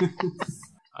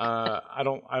 I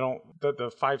don't,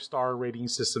 the 5-star rating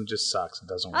system just sucks. It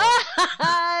doesn't work.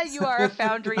 You are a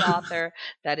Foundry author.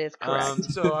 That is correct.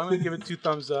 So I'm going to give it 2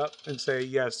 thumbs up and say,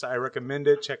 yes, I recommend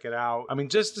it. Check it out. I mean,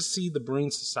 just to see the Breen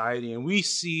society, and we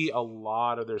see a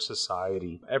lot of their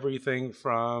society, everything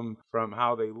from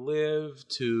how they live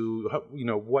to,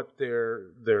 what they're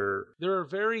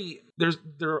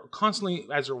constantly,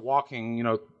 as they're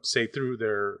walking, say through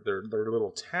their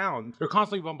little town, they're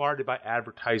constantly bombarded by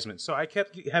advertisements. So I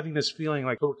kept having this feeling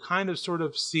like we're kind of sort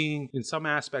of seeing in some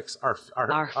aspects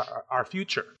our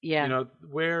future. Yeah.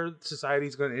 Where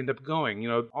society's going to end up going.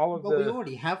 All of we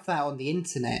already have that on the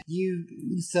internet. You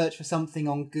search for something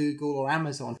on Google or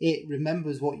Amazon, it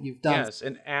remembers what you've done. Yes,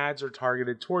 and ads are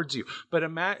targeted towards you. But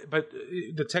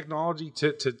the technology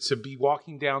to be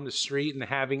walking down the street and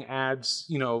having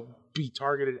ads, be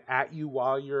targeted at you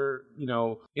while you're,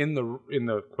 in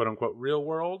the quote unquote real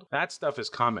world, that stuff is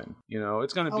coming.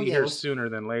 It's going to be here sooner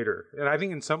than later. And I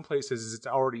think in some places it's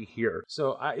already here.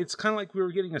 So it's kind of like we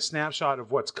were getting a snapshot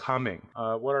of what's coming,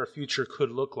 what our future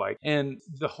could look like. And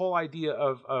the whole idea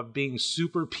of being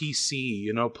super PC,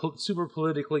 super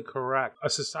politically correct, a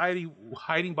society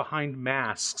hiding behind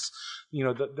masks,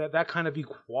 that kind of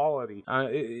equality.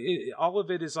 All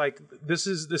of it is like, this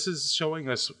is showing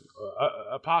us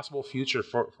a possible future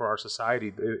for our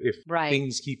society if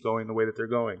things keep going the way that they're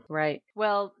going. Right.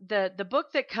 Well, the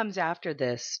book that comes after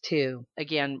this too,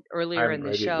 again, earlier in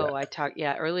the show I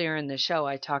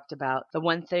talked about the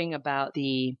one thing about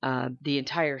the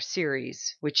entire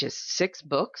series, which is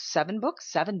 7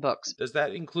 books. Does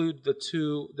that include the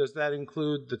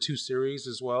 2 series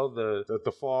as well?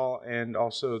 The Fall, and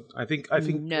also I think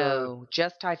no,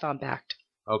 just Typhon Pact.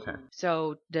 Okay.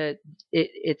 So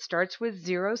it starts with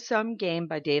Zero Sum Game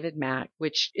by David Mack,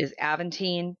 which is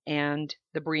Aventine and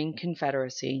the Breen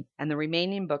Confederacy. And the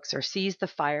remaining books are Seize the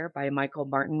Fire by Michael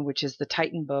Martin, which is the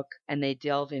Titan book, and they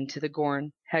delve into the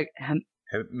Gorn. I can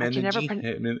never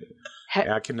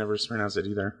pronounce it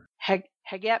either.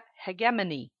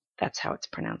 Hegemony. That's how it's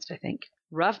pronounced, I think.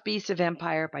 Rough Beasts of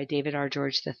Empire by David R.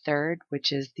 George III,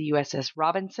 which is the USS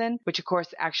Robinson, which of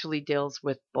course actually deals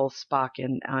with both Spock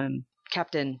and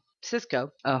Captain Sisko.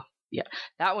 Oh, yeah.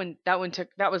 That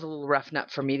was a little rough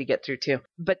nut for me to get through too.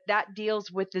 But that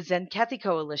deals with the Zenkethi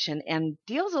Coalition and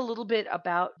deals a little bit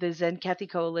about the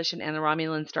Zenkethi Coalition and the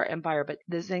Romulan Star Empire. But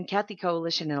the Zenkethi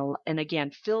Coalition, and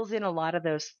again, fills in a lot of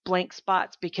those blank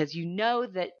spots because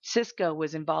that Sisko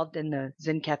was involved in the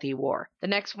Zenkethi War. The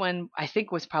next one, I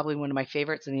think, was probably one of my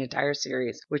favorites in the entire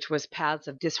series, which was Paths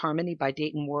of Disharmony by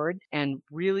Dayton Ward, and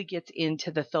really gets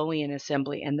into the Tholian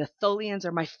Assembly. And the Tholians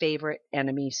are my favorite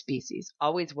enemy species.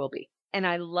 Always will be. And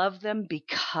I love them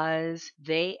because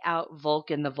they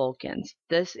out-Vulcan the Vulcans.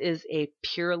 This is a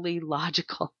purely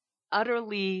logical,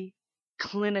 utterly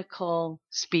clinical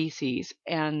species.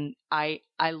 And I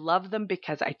love them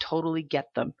because I totally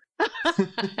get them.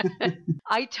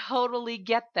 I totally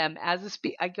get them as a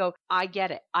I go, I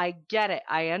get it. I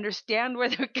understand where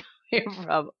they're coming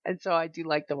from. And so I do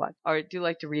like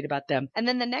to read about them. And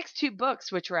then the next 2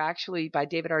 books, which were actually by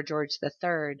David R. George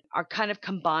III, are kind of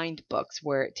combined books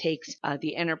where it takes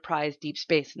the Enterprise, Deep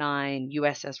Space Nine,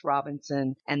 USS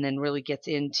Robinson, and then really gets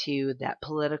into that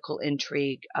political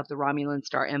intrigue of the Romulan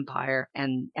Star Empire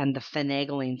and the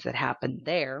finaglings that happened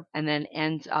there, and then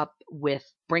ends up with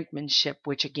Brinkmanship,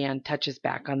 which again touches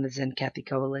back on the Zenkethi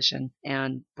Coalition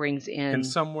and brings in... And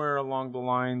somewhere along the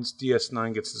lines,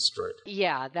 DS9 gets destroyed.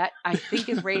 Yeah, that I think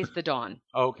is Raise the Dawn.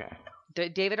 Okay.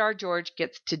 David R. George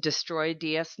gets to destroy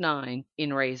DS9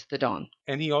 in Raise the Dawn.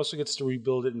 And he also gets to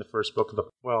rebuild it in the first book of the...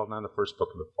 Well, not in the first book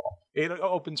of the Fall. It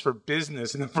opens for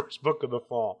business in the first book of the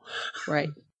Fall. Right.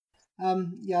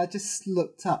 I just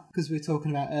looked up because we were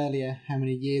talking about earlier how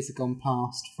many years have gone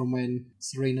past from when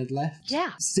Sarina had left.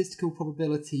 Yeah. Statistical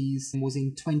probabilities was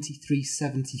in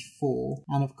 2374,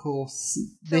 and of course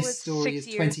this story is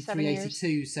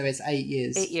 2382, so it's 8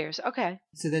 years. 8 years, okay.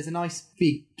 So there's a nice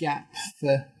big gap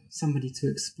for somebody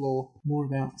to explore more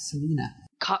about Sarina.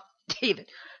 David,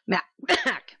 Mac.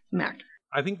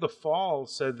 I think the Fall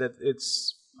said that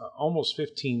it's almost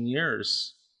 15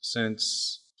 years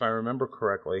since if I remember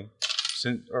correctly,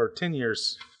 10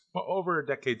 years, well, over a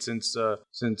decade since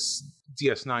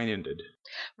DS9 ended.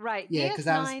 Right. Yeah, because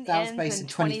DS9 that was ends based in in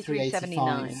 2385.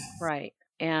 2379. Right.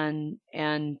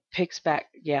 And picks back,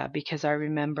 yeah, because I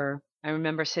remember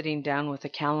sitting down with a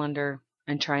calendar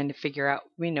and trying to figure out,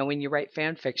 when you write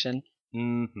fan fiction,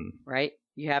 right?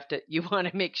 You want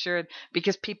to make sure,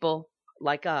 because people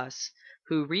like us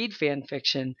who read fan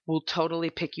fiction will totally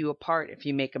pick you apart if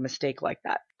you make a mistake like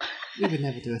that. We would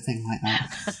never do a thing like that.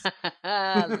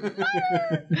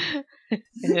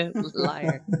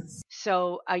 Liar.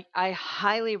 So I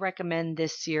highly recommend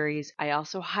this series. I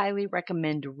also highly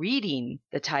recommend reading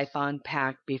the Typhon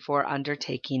Pact before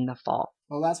undertaking the fall.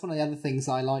 Well, that's one of the other things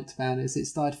I liked about it, is it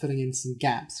started filling in some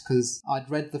gaps, because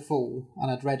I'd read The Fall, and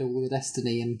I'd read all the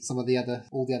Destiny and all the other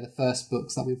first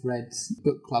books that we've read,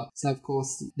 book club. So, of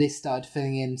course, this started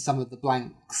filling in some of the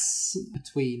blanks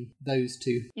between those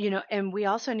two. And we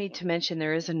also need to mention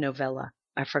there is a novella.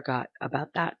 I forgot about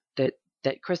that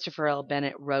Christopher L.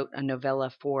 Bennett wrote a novella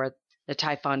for the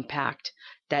Typhon Pact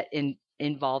that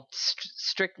involved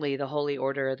strictly the Holy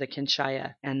Order of the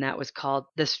Kinshaya, and that was called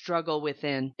The Struggle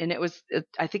Within, and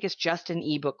I think it's just an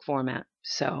ebook format.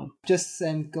 So just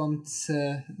gone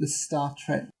to the Star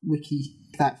Trek wiki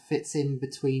that fits in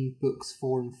between books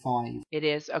 4 and 5. It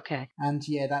is? Okay. And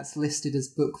yeah, that's listed as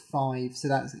book 5, so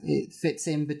it fits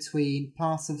in between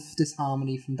Paths of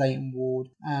Disharmony from Dayton Ward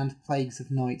and Plagues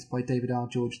of Night by David R.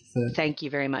 George III. Thank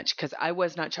you very much, because I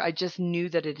was not sure. I just knew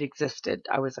that it existed.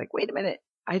 I was like, wait a minute.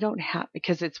 I don't have,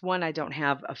 because it's one I don't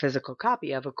have a physical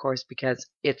copy of course, because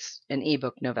it's an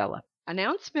ebook novella.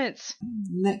 Announcements.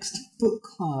 Next book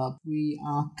club, we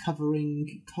are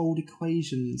covering Cold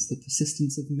Equations, The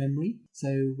Persistence of Memory.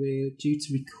 So we're due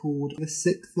to record the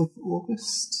 6th of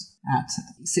August at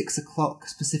 6 o'clock,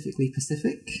 specifically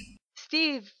Pacific.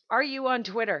 Steve, are you on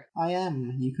Twitter? I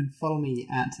am. You can follow me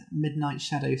at Midnight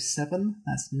Shadow 7.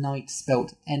 That's night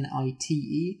spelt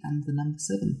Nite and the number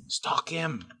 7. Stalk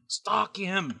him.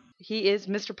 He is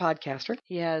Mr. Podcaster.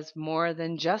 He has more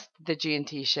than just the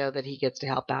G&T show that he gets to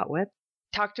help out with.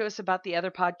 Talk to us about the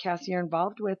other podcasts you're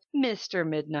involved with, Mr.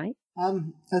 Midnight.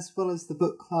 As well as the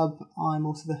book club, I'm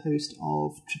also the host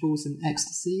of Tribbles and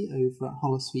Ecstasy over at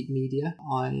Holosuite Media.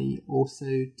 I also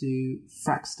do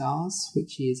Frack Stars,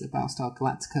 which is a Battlestar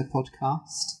Galactica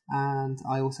podcast, and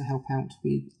I also help out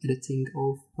with editing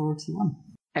of Priority 1.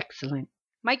 Excellent.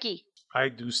 Mikey. I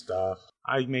do stuff.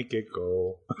 I make it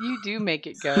go. You do make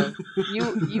it go.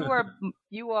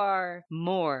 You are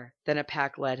more than a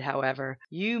pack lead, however.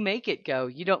 You make it go.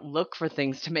 You don't look for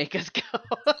things to make us go.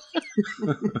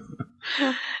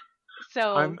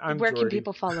 So I'm where Jordy. can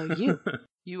people follow you?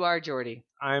 You are Jordy.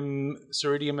 I'm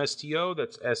Ceridium STO.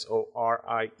 That's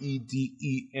SORIEDEM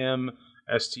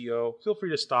STO. Feel free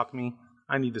to stalk me.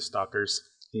 I need the stalkers.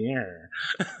 Yeah.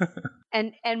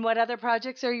 And what other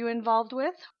projects are you involved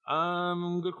with?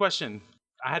 Good question.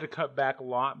 I had to cut back a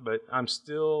lot, but I'm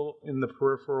still in the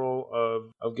peripheral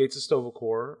of Gates of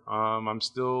Tovacor. I'm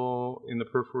still in the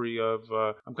periphery of,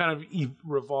 I'm kind of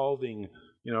revolving,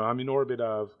 I'm in orbit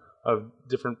of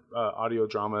different audio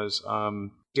dramas.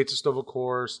 Gates of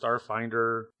Tovacor,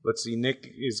 Starfinder. Let's see,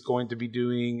 Nick is going to be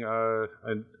doing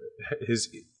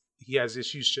he has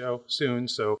Issues show soon,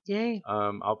 so yay.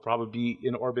 I'll probably be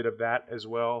in orbit of that as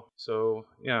well. So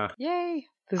yeah, yay!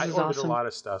 This is orbit awesome. a lot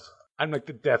of stuff. I'm like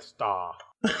the Death Star.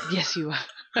 Yes, you are.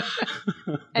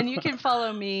 And you can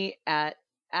follow me at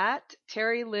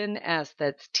Terry Lynn S.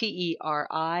 That's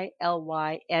TERILYNNS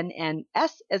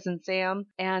as in Sam.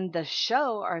 And the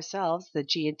show ourselves, the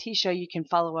G&T show, you can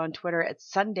follow on Twitter at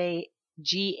Sunday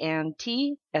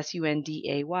GNT,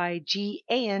 SUNDAYGANDT.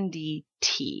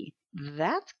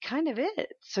 That's kind of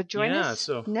it. So join us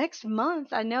next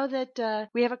month. I know that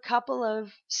we have a couple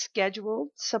of scheduled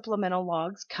supplemental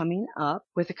logs coming up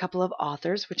with a couple of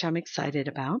authors, which I'm excited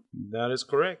about. That is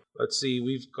correct. Let's see.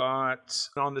 We've got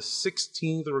on the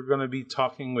 16th, we're going to be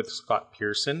talking with Scott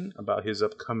Pearson about his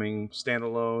upcoming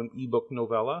standalone ebook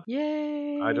novella.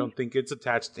 Yay! I don't think it's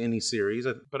attached to any series,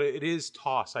 but it is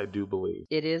TOS, I do believe.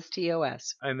 It is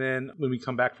TOS. And then when we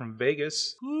come back from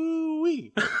Vegas,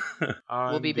 woo-wee,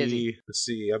 we'll be busy. Let's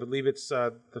see, I believe it's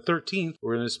the 13th.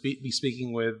 We're going to be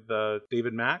speaking with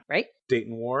David Mack. Right.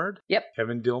 Dayton Ward. Yep.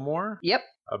 Kevin Dillmore. Yep.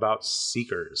 About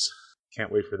Seekers.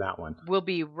 Can't wait for that one. We'll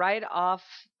be right off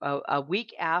a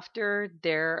week after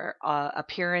their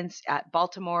appearance at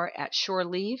Baltimore at Shore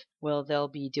Leave. They'll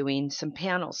be doing some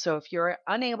panels. So if you're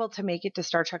unable to make it to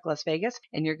Star Trek Las Vegas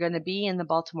and you're going to be in the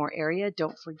Baltimore area,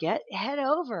 don't forget, head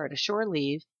over to Shore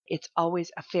Leave It's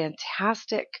always a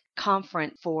fantastic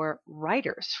conference for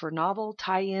writers, for novel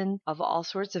tie-in of all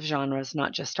sorts of genres,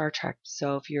 not just Star Trek.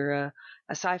 So if you're a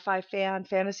sci-fi fan,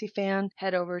 fantasy fan,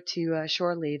 head over to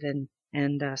Shore Leave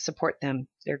and support them.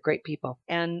 They're great people.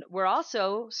 And we're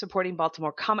also supporting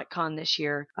Baltimore Comic Con this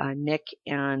year. Nick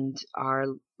and our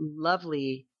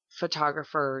lovely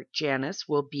photographer Janice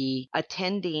will be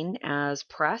attending as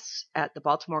press at the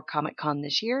Baltimore Comic Con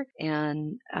this year,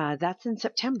 and that's in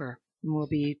September. And we'll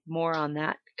be more on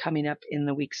that coming up in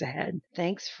the weeks ahead.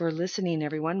 Thanks for listening,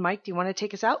 everyone. Mike, do you want to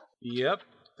take us out? Yep.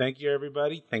 Thank you,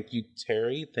 everybody. Thank you,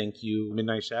 Terry. Thank you,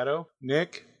 Midnight Shadow.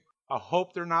 Nick, I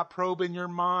hope they're not probing your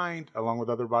mind along with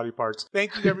other body parts.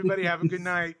 Thank you, everybody. Have a good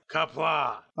night.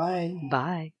 Kapla. Bye.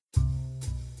 Bye.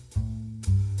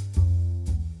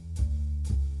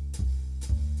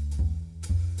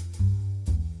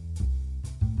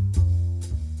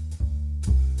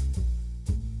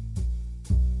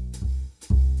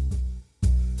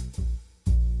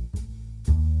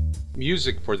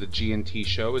 Music for the G&T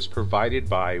show is provided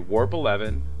by Warp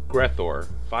 11, Grethor,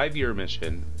 5-Year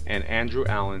Mission, and Andrew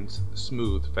Allen's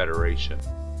Smooth Federation.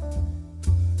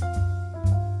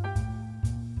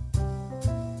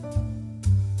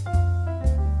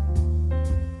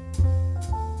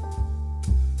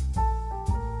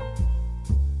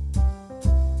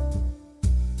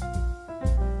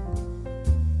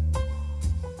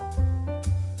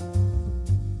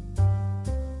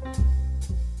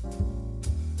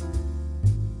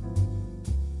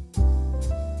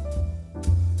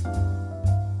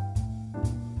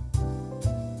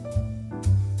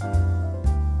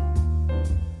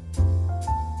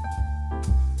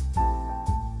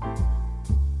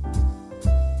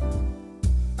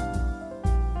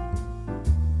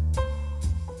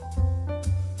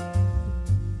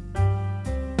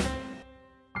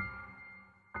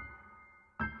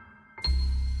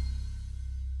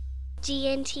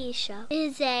 G&T Show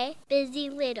is a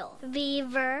Busy Little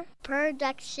Beaver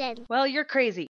production. Well, you're crazy.